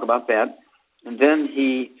 We'll talk about that. And then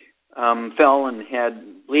he fell and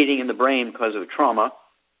had bleeding in the brain because of trauma.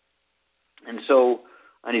 And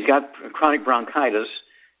he's got chronic bronchitis.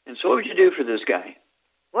 And so what would you do for this guy?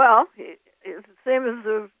 Well, it's the same as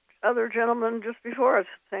the other gentleman just before us.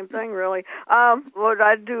 Same thing, really. What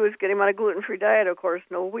I'd do is get him on a gluten-free diet, of course,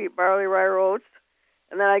 no wheat, barley, rye, or oats.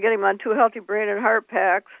 And then I get him on 2 healthy brain and heart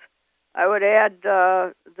packs. I would add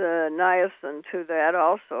the niacin to that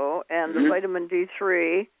also, and the vitamin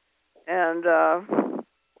D3, and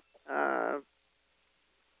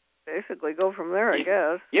basically go from there, I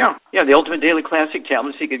guess. Yeah, the Ultimate Daily Classic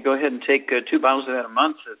tablets. You could go ahead and take 2 bottles of that a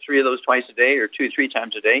month, 3 of those twice a day, or 3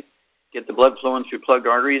 times a day. Get the blood flowing through plugged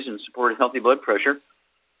arteries and support healthy blood pressure.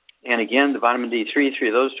 And again, the vitamin D3, 3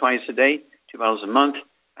 of those twice a day, 2 bottles a month.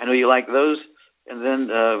 I know you like those. And then,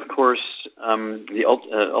 of course, the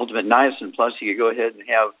Ultimate Niacin Plus, you could go ahead and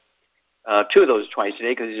have 2 of those twice a day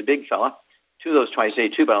because he's a big fella. 2 of those twice a day,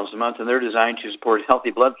 2 bottles a month, and they're designed to support healthy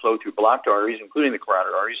blood flow through blocked arteries, including the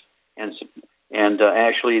carotid arteries, and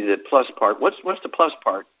actually the plus part. What's the plus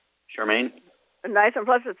part, Charmaine? The Niacin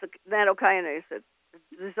Plus, it's a nanokinase. It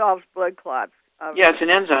dissolves blood clots. Yeah, it's an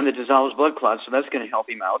enzyme that dissolves blood clots, so that's going to help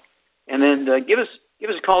him out. And then give us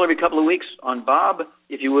a call every couple of weeks on Bob,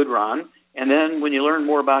 if you would, Ron. And then when you learn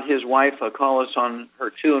more about his wife, call us on her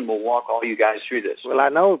too, and we'll walk all you guys through this. Well, I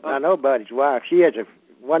know about his wife. She has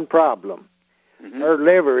one problem. Her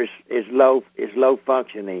liver is low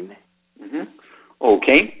functioning.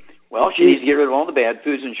 Okay. Well, she needs to get rid of all the bad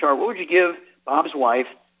foods. And Char, what would you give Bob's wife?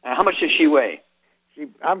 How much does she weigh?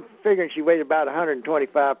 I'm figuring she weighs about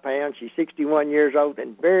 125 pounds. She's 61 years old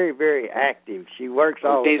and very, very active. She works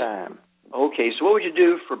all the time. Okay, so what would you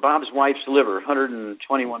do for Bob's wife's liver,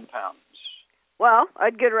 121 pounds? Well,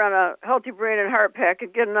 I'd get her on a healthy brain and heart pack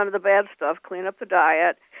and get none of the bad stuff, clean up the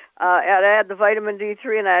diet. I'd add the vitamin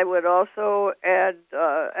D3, and I would also add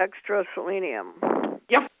extra selenium.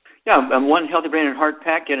 Yeah, 1 healthy brain and heart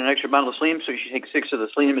pack, get an extra bottle of selenium, so she takes 6 of the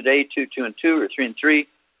selenium a day, 2 and 2, or 3 and 3.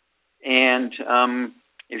 And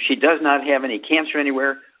if she does not have any cancer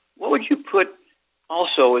anywhere, what would you put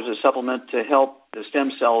also as a supplement to help the stem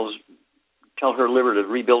cells tell her liver to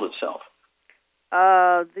rebuild itself?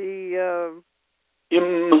 The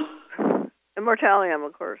Immortalium,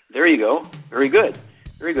 of course. There you go. Very good.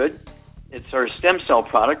 Very good. It's our stem cell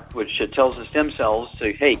product, which tells the stem cells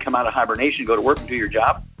to, hey, come out of hibernation, go to work and do your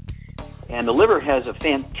job. And the liver has a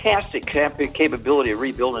fantastic capability of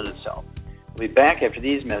rebuilding itself. We'll be back after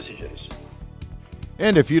these messages.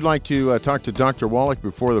 And if you'd like to talk to Dr. Wallach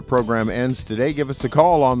before the program ends today, give us a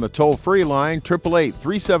call on the toll-free line,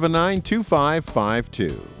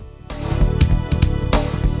 888-379-2552.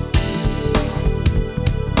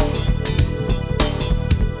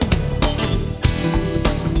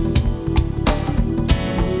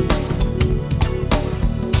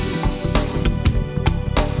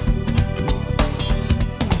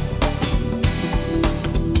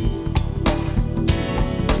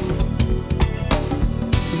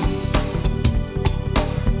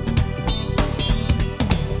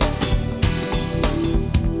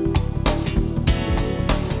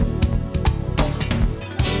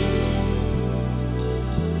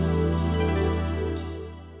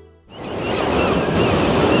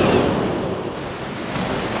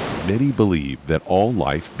 Many believe that all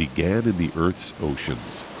life began in the Earth's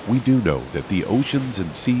oceans. We do know that the oceans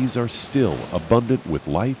and seas are still abundant with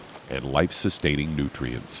life and life-sustaining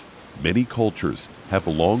nutrients. Many cultures have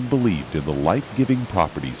long believed in the life-giving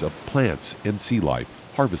properties of plants and sea life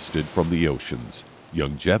harvested from the oceans.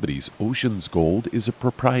 Youngevity's Ocean's Gold is a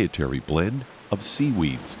proprietary blend of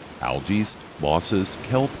seaweeds, algae, mosses,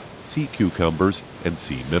 kelp, sea cucumbers, and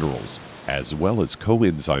sea minerals, as well as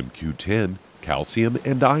coenzyme Q10, calcium,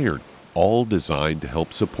 and iron, all designed to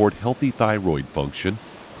help support healthy thyroid function,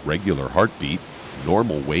 regular heartbeat,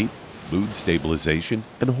 normal weight, mood stabilization,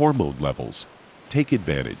 and hormone levels. Take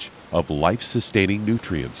advantage of life-sustaining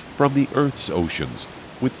nutrients from the Earth's oceans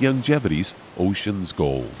with Youngevity's Ocean's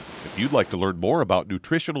Gold. If you'd like to learn more about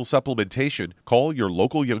nutritional supplementation, call your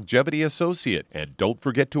local Youngevity associate and don't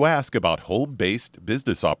forget to ask about home-based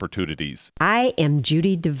business opportunities. I am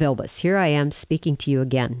Judy DeVilbus. Here I am speaking to you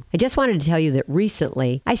again. I just wanted to tell you that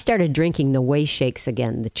recently I started drinking the Whey Shakes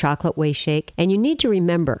again, the chocolate Whey Shake. And you need to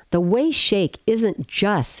remember, the Whey Shake isn't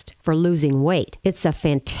just for losing weight. It's a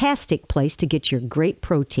fantastic place to get your great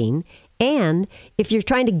protein. And if you're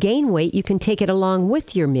trying to gain weight, you can take it along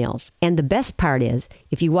with your meals. And the best part is,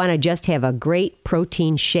 if you want to just have a great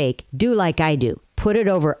protein shake, do like I do. Put it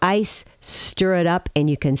over ice, stir it up, and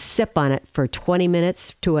you can sip on it for 20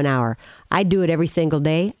 minutes to an hour. I do it every single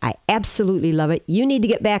day. I absolutely love it. You need to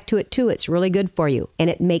get back to it too. It's really good for you. And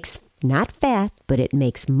it makes not fat, but it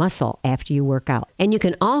makes muscle after you work out. And you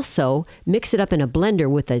can also mix it up in a blender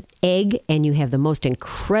with an egg, and you have the most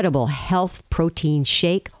incredible health protein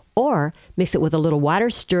shake. Or mix it with a little water,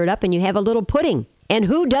 stir it up, and you have a little pudding. And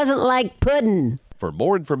who doesn't like pudding? For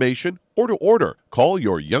more information or to order, call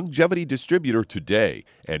your Youngevity distributor today.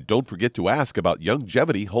 And don't forget to ask about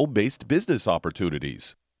Youngevity home-based business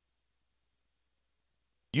opportunities.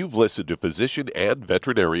 You've listened to physician and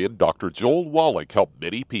veterinarian Dr. Joel Wallach help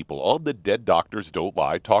many people on the Dead Doctors Don't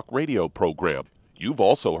Lie talk radio program. You've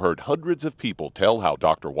also heard hundreds of people tell how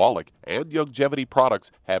Dr. Wallach and Youngevity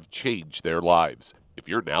products have changed their lives. If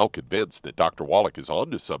you're now convinced that Dr. Wallach is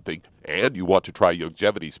onto something and you want to try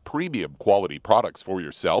Youngevity's premium quality products for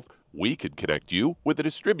yourself, we can connect you with a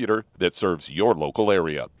distributor that serves your local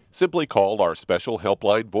area. Simply call our special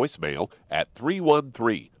helpline voicemail at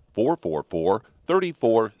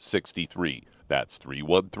 313-444-3463. That's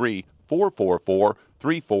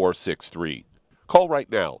 313-444-3463. Call right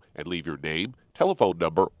now and leave your name, telephone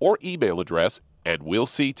number, or email address, and we'll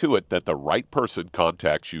see to it that the right person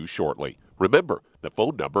contacts you shortly. Remember, the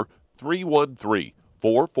phone number,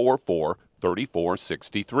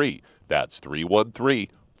 313-444-3463. That's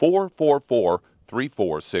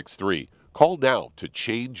 313-444-3463. Call now to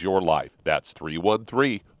change your life. That's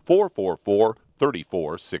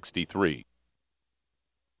 313-444-3463.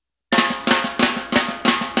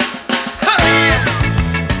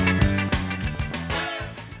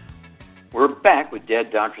 We're back with Dead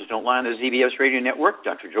Doctors Don't Lie on the ZBS Radio Network.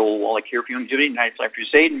 Dr. Joel Wallach here for Youngevity, Night's Life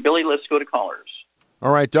Crusade. And Billy, let's go to callers.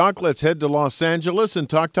 All right, Doc, let's head to Los Angeles and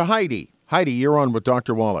talk to Heidi. Heidi, you're on with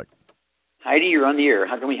Dr. Wallach. Heidi, you're on the air.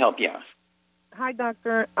 How can we help you? Hi,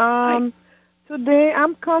 doctor. Today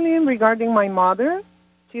I'm calling regarding my mother.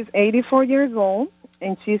 She's 84 years old,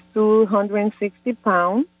 and she's 260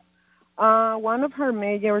 pounds. One of her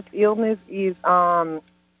major illness is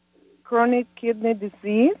chronic kidney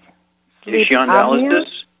disease. Is she on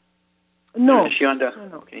dialysis? No. Is she on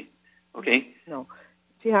No. Okay. No.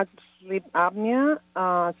 She has sleep apnea,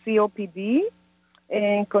 COPD,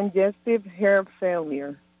 and congestive heart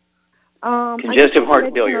failure. Congestive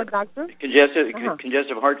heart failure. Doctor?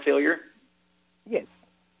 Congestive heart failure? Yes.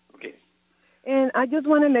 Okay. And I just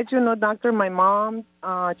want to let you know, doctor, my mom,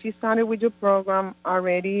 she started with your program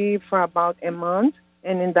already for about a month.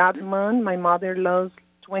 And in that month, my mother lost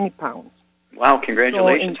 20 pounds. Wow,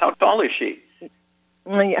 congratulations. How tall is she?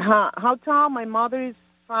 How tall? My mother is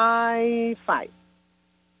 5'5".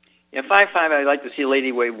 Yeah, 5'5". I'd like to see a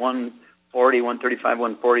lady weigh 140, 135,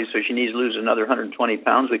 140, so she needs to lose another 120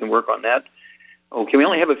 pounds. We can work on that. Okay, we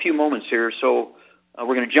only have a few moments here, so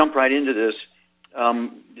we're going to jump right into this.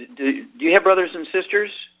 Do you have brothers and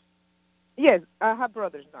sisters? Yes, I have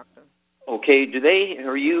brothers, doctor. Okay,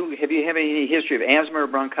 have you any history of asthma or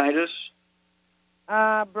bronchitis?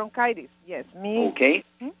 Bronchitis, yes. Me. Okay.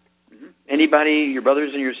 Mm-hmm. Anybody, your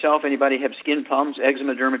brothers and yourself, anybody have skin problems,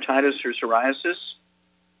 eczema, dermatitis, or psoriasis?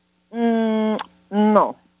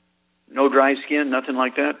 No. No dry skin, nothing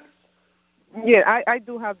like that? Yeah, I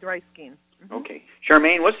do have dry skin. Mm-hmm. Okay.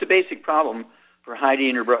 Charmaine, what's the basic problem for Heidi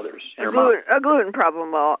and her brothers? And her mom? A gluten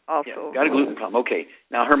problem also. Yeah, got a gluten problem. Okay.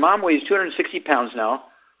 Now, her mom weighs 260 pounds now,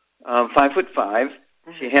 5'5".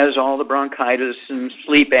 Mm-hmm. She has all the bronchitis and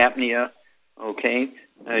sleep apnea. Okay.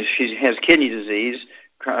 She has kidney disease,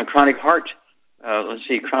 chronic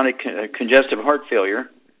congestive heart failure.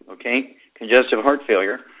 Okay. Congestive heart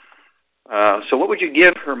failure. So what would you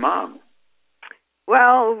give her mom?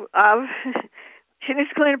 Well, she needs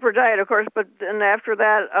to clean up her diet, of course, but then after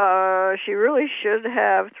that, she really should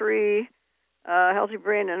have 3 healthy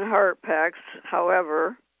brain and heart packs.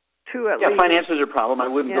 However, 2 at least. Yeah, finances are a problem. I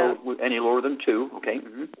wouldn't go any lower than 2. Okay.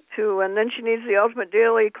 Mm-hmm. 2, and then she needs the Ultimate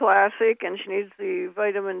Daily Classic, and she needs the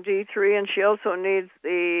vitamin D3, and she also needs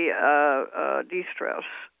the de-stress.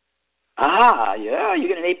 Yeah, you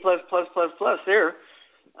get an A++++ there,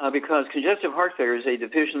 because congestive heart failure is a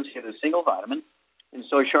deficiency of a single vitamin, and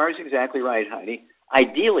so Char's exactly right, Heidi.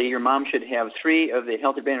 Ideally, your mom should have 3 of the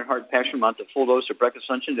Healthy Brain and Heart Passion Month, a full dose of breakfast,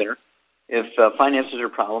 lunch, and dinner. If finances are a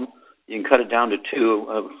problem, you can cut it down to 2,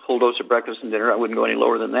 a full dose of breakfast and dinner. I wouldn't go any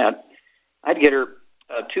lower than that. I'd get her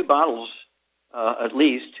 2 bottles, at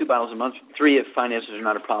least 2 bottles a month, 3 if finances are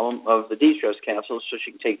not a problem, of the de-stress capsules, so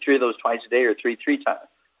she can take 3 of those twice a day or 3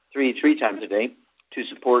 times a day to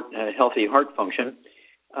support healthy heart function.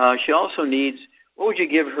 She also needs, what would you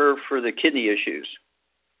give her for the kidney issues?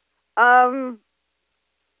 The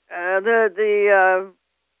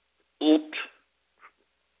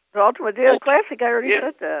Ultimate Daily Classic, I already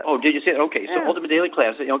said that. Oh, did you say that? Okay, so Ultimate Daily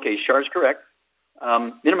Classic. Okay, Char's correct.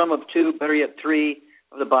 Minimum of 2, better yet 3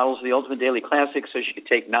 of the bottles of the Ultimate Daily Classic, so she could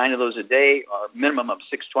take 9 of those a day, or minimum of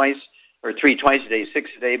 6 twice, or 3 twice a day,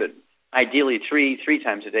 6 a day, but ideally 3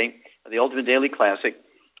 times a day of the Ultimate Daily Classic.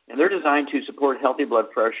 And they're designed to support healthy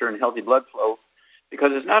blood pressure and healthy blood flow,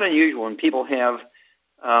 because it's not unusual when people have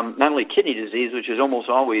not only kidney disease, which is almost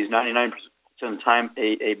always 99% of the time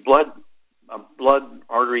a blood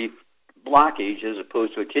artery blockage as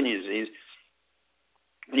opposed to a kidney disease.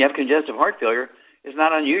 When you have congestive heart failure, it's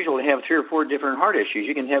not unusual to have 3 or 4 different heart issues.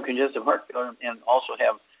 You can have congestive heart failure and also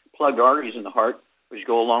have plugged arteries in the heart, which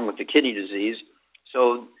go along with the kidney disease.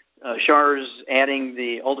 So Char's adding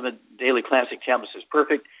the Ultimate Daily Classic tablets is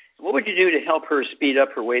perfect. What would you do to help her speed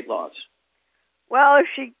up her weight loss? Well,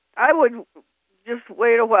 I would just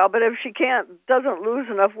wait a while, but if she doesn't lose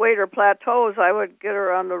enough weight or plateaus, I would get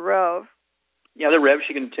her on the Rev. Yeah, the Rev,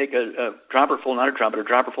 she can take a dropperful, not a drop, but a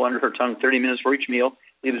dropperful under her tongue, 30 minutes for each meal,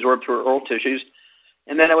 leave absorbed through her oral tissues.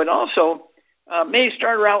 And then I would also maybe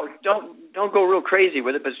start her out, don't go real crazy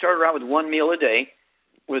with it, but start her out with 1 meal a day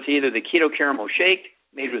with either the Keto Caramel Shake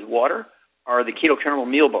made with water or the Keto Caramel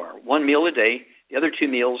Meal Bar. 1 meal a day. The other 2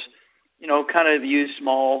 meals, kind of use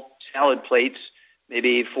small salad plates,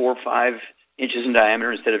 maybe 4 or 5 inches in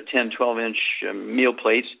diameter instead of 10, 12-inch meal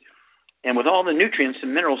plates. And with all the nutrients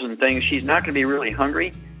and minerals and things, she's not going to be really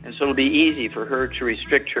hungry, and so it'll be easy for her to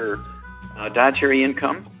restrict her dietary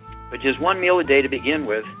income. But just 1 meal a day to begin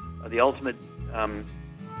with, the ultimate, of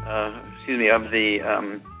the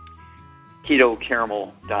keto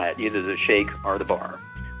caramel diet, either the shake or the bar.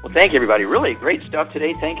 Well, thank you, everybody. Really great stuff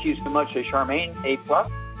today. Thank you so much to Charmaine, A+.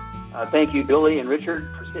 Thank you, Billy and Richard,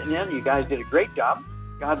 for sitting in. You guys did a great job.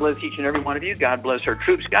 God bless each and every one of you. God bless our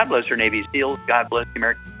troops. God bless our Navy SEALs. God bless the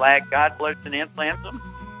American flag. God bless the national anthem.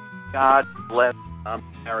 God bless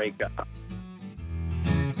America.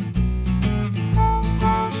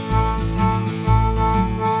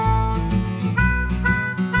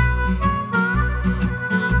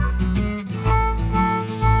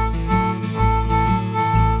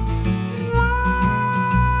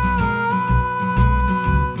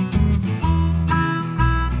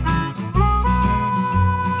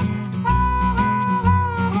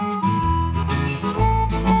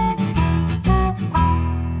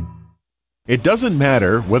 It doesn't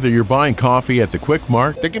matter whether you're buying coffee at the Quick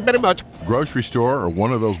Mart, Thank you very much. grocery store, or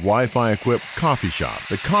one of those Wi-Fi equipped coffee shops.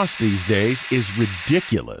 The cost these days is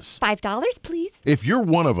ridiculous. $5, please. If you're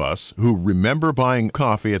one of us who remember buying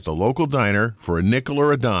coffee at the local diner for a nickel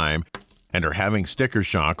or a dime and are having sticker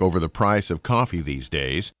shock over the price of coffee these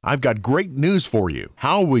days, I've got great news for you.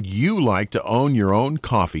 How would you like to own your own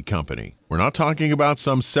coffee company? We're not talking about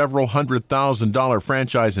some several $100,000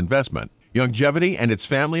 franchise investment. Youngevity and its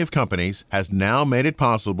family of companies has now made it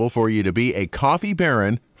possible for you to be a coffee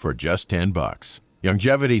baron for just $10.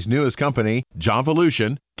 Youngevity's newest company,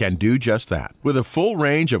 Javalution, can do just that. With a full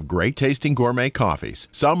range of great-tasting gourmet coffees,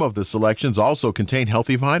 some of the selections also contain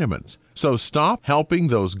healthy vitamins. So stop helping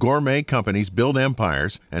those gourmet companies build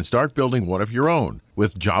empires and start building one of your own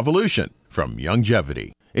with Javalution from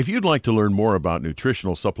Youngevity. If you'd like to learn more about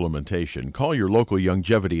nutritional supplementation, call your local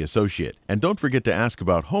Youngevity associate, and don't forget to ask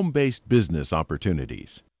about home-based business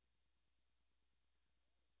opportunities.